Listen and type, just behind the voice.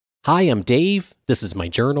Hi, I'm Dave. This is my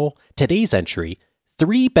journal. Today's entry,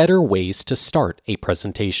 3 better ways to start a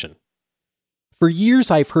presentation. For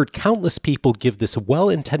years, I've heard countless people give this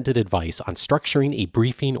well-intended advice on structuring a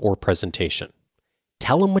briefing or presentation.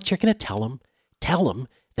 Tell them what you're going to tell them,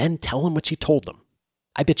 then tell them what you told them.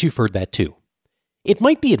 I bet you've heard that too. It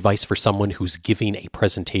might be advice for someone who's giving a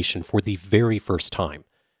presentation for the very first time.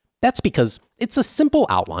 That's because it's a simple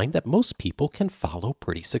outline that most people can follow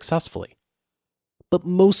pretty successfully. But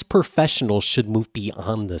most professionals should move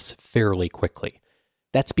beyond this fairly quickly.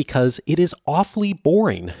 That's because it is awfully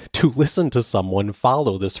boring to listen to someone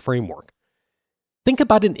follow this framework. Think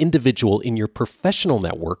about an individual in your professional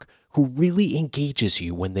network who really engages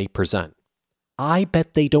you when they present. I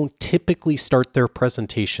bet they don't typically start their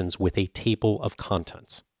presentations with a table of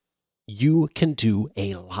contents. You can do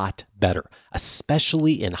a lot better,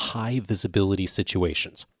 especially in high visibility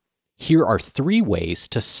situations. Here are 3 ways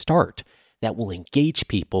to start that will engage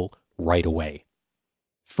people right away.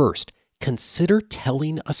 First, consider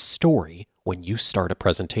telling a story when you start a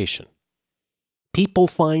presentation. People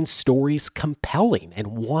find stories compelling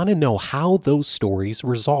and want to know how those stories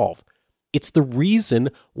resolve. It's the reason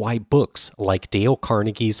why books like Dale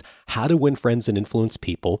Carnegie's How to Win Friends and Influence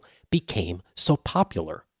People became so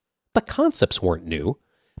popular. The concepts weren't new,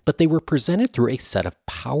 but they were presented through a set of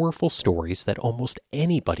powerful stories that almost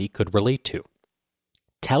anybody could relate to.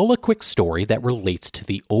 Tell a quick story that relates to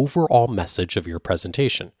the overall message of your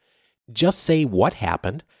presentation. Just say what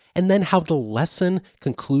happened and then how the lesson,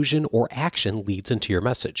 conclusion, or action leads into your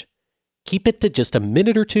message. Keep it to just a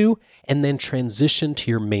minute or 2 and then transition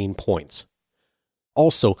to your main points.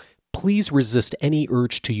 Also, please resist any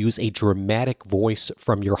urge to use a dramatic voice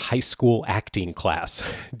from your high school acting class.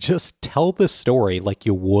 Just tell the story like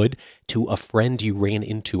you would to a friend you ran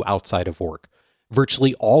into outside of work.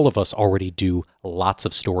 Virtually all of us already do lots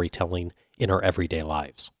of storytelling in our everyday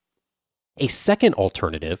lives. A second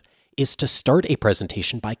alternative is to start a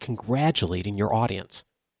presentation by congratulating your audience.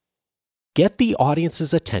 Get the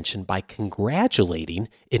audience's attention by congratulating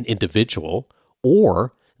an individual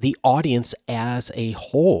or the audience as a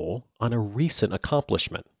whole on a recent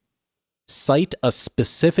accomplishment. Cite a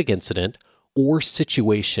specific incident or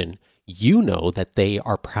situation you know that they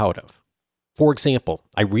are proud of. For example,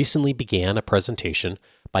 I recently began a presentation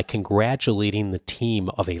by congratulating the team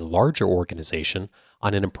of a larger organization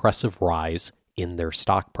on an impressive rise in their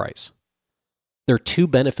stock price. There are 2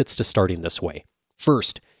 benefits to starting this way.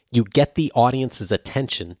 First, you get the audience's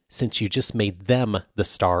attention since you just made them the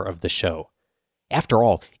star of the show. After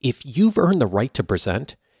all, if you've earned the right to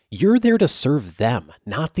present, you're there to serve them,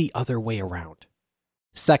 not the other way around.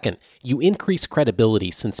 Second, you increase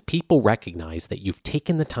credibility since people recognize that you've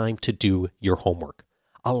taken the time to do your homework.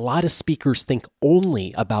 A lot of speakers think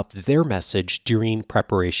only about their message during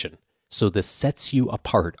preparation, so this sets you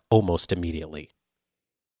apart almost immediately.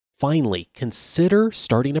 Finally, consider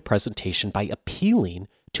starting a presentation by appealing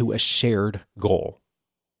to a shared goal.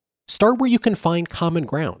 Start where you can find common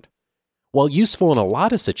ground. While useful in a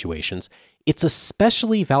lot of situations, it's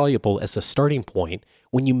especially valuable as a starting point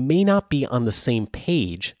when you may not be on the same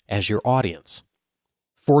page as your audience.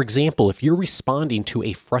 For example, if you're responding to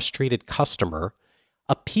a frustrated customer,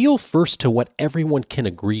 appeal first to what everyone can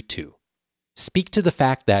agree to. Speak to the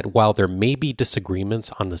fact that while there may be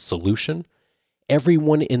disagreements on the solution,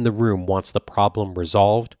 everyone in the room wants the problem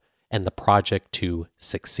resolved and the project to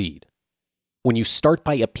succeed. When you start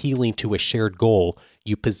by appealing to a shared goal,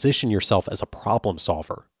 you position yourself as a problem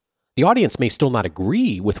solver. The audience may still not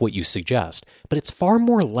agree with what you suggest, but it's far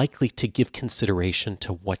more likely to give consideration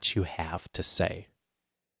to what you have to say.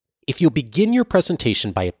 If you'll begin your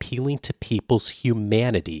presentation by appealing to people's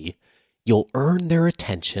humanity, you'll earn their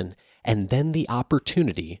attention and then the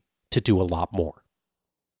opportunity to do a lot more.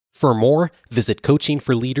 For more, visit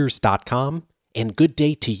coachingforleaders.com, and good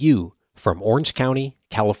day to you from Orange County,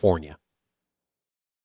 California.